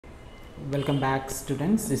Welcome back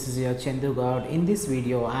students, this is your Jntuh. In this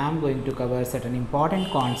video I am going to cover certain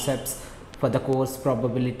important concepts for the course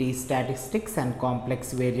probability, statistics and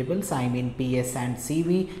complex variables, I mean PS and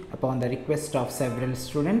CV. Upon the request of several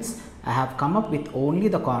students, I have come up with only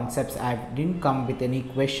the concepts. I didn't come with any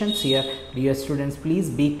questions here. Dear students, please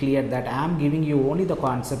be clear that I am giving you only the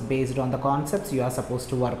concept. Based on the concepts you are supposed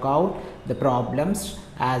to work out the problems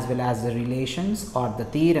as well as the relations or the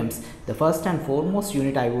theorems. The first and foremost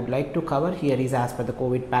unit I would like to cover here is, as per the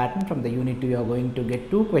COVID pattern, from the unit 2 you are going to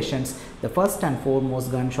get two questions. The first and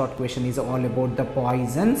foremost gunshot question is all about the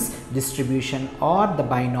Poisson's distribution or the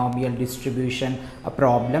binomial distribution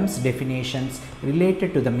problems. Definitions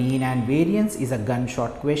related to the mean and variance is a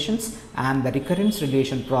gunshot questions, and the recurrence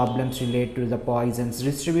relation problems relate to the Poisson's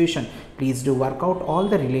distribution. Please do work out all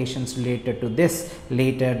the relations related to this.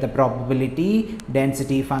 Later, the probability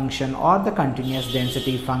density function or the continuous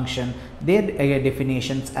density function, their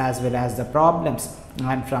definitions as well as the problems.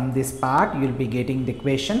 And from this part you will be getting the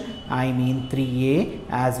question, I mean 3a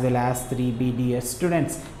as well as 3b, dear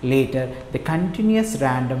students. Later, the continuous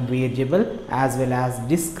random variable as well as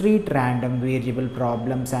discrete random variable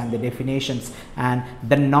problems and the definitions, and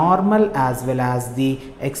the normal as well as the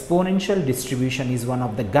exponential distribution is one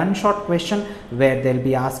of the gunshot question, where they'll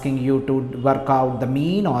be asking you to work out the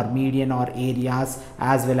mean or median or areas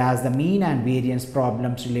as well as the mean and variance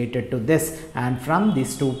problems related to this. And from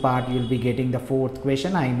these two part you will be getting the fourth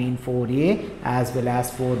question, I mean 4a as well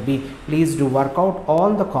as 4b. Please do work out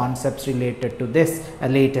all the concepts related to this.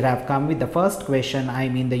 Later I have come with the first question, I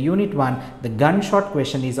mean the unit 1. The gunshot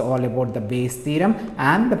question is all about the Bayes theorem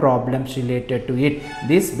and the problems related to it.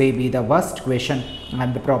 This may be the worst question,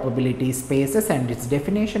 and the probability spaces and its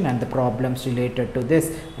definition and the problems related to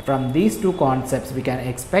this. From these two concepts we can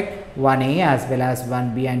expect 1a as well as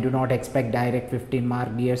 1b, and do not expect direct 15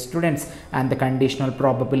 mark, dear students. And the conditional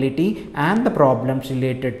probability and the problems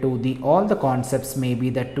related to the all the concepts may be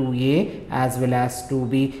the 2a as well as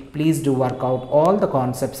 2b. Please do work out all the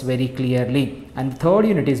concepts very clearly. And the third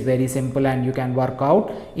unit is very simple, and you can work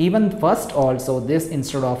out even first also this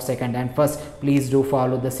instead of second and first. Please do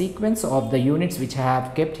follow the sequence of the units which I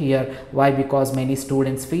have kept here. Why? Because many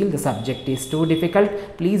students feel the subject is too difficult.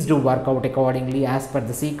 Please do work out accordingly as per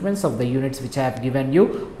the sequence of the units which I have given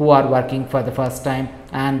you who are working for the first time.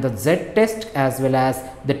 And the Z test as well as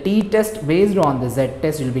the T test, based on the Z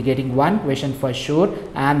test you will be getting one question for sure,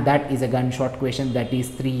 and that is a gunshot question, that is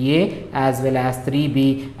 3a as well as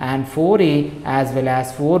 3b and 4a as well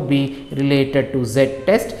as 4b related to Z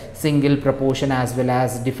test, single proportion as well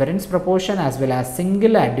as difference proportion as well as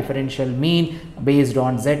single and differential mean based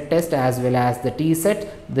on Z test as well as the T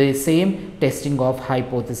set. The same testing of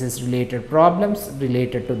hypothesis related problems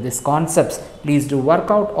related to these concepts. Please do work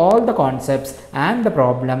out all the concepts and the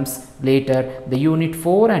problems. Later, the unit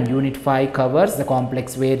 4 and unit 5 covers the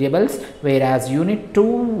complex variables, whereas unit 2,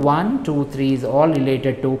 1, 2, 3 is all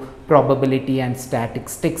related to probability and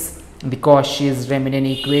statistics. The Cauchy-Riemann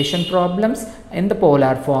equation problems in the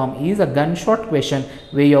polar form is a gunshot question,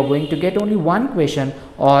 where you are going to get only one question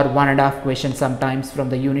or 1.5 question sometimes from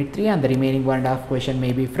the unit 3, and the remaining 1.5 question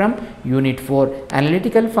may be from unit 4.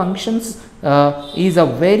 Analytical functions is a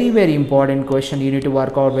very important question. You need to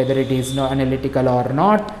work out whether it is analytical or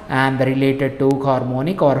not, and the related to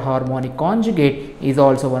harmonic or harmonic conjugate is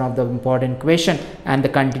also one of the important question. And the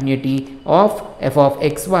continuity of f of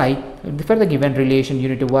xy for the given relation you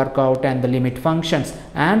need to work out, and the limit functions.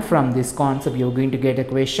 And from this concept you are going to get a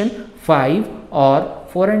question 5 or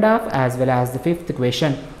 4.5 as well as the fifth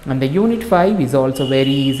question. And the unit 5 is also very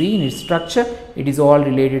easy in its structure. It is all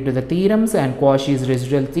related to the theorems, and Cauchy's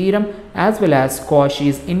residual theorem as well as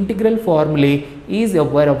Cauchy's integral formulae is a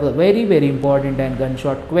very important and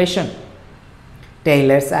gunshot question.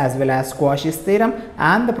 Taylor's as well as Cauchy's theorem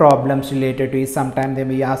and the problems related to it. Sometimes they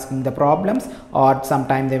may be asking the problems, or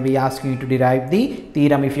sometimes they may be asking you to derive the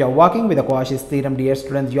theorem. If you are working with the Cauchy's theorem, dear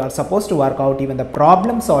students, you are supposed to work out even the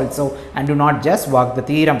problems also, and do not just work the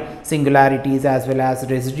theorem. Singularities as well as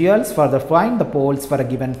residuals, further find the poles for a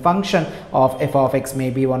given function of f of x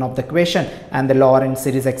may be one of the question, and the Lorentz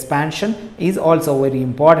series expansion is also very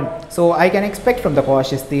important. So I can expect from the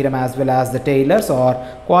Cauchy's theorem as well as the Taylor's or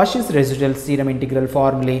Cauchy's residual theorem integral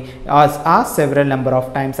formulae as asked several number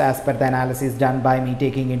of times as per the analysis done by me,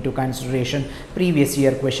 taking into consideration previous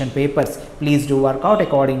year question papers. Please do work out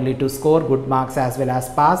accordingly to score good marks as well as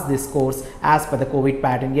pass this course as per the COVID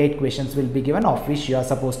pattern. 8 questions will be given, of which you are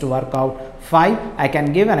supposed to work out 5, I can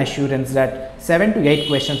give an assurance that 7 to 8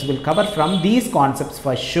 questions will cover from these concepts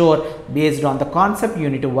for sure. Based on the concept, you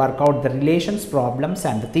need to work out the relations, problems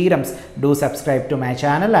and the theorems. Do subscribe to my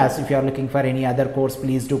channel. As if you are looking for any other course,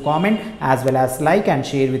 please do comment as well as like and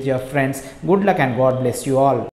share with your friends. Good luck and God bless you all.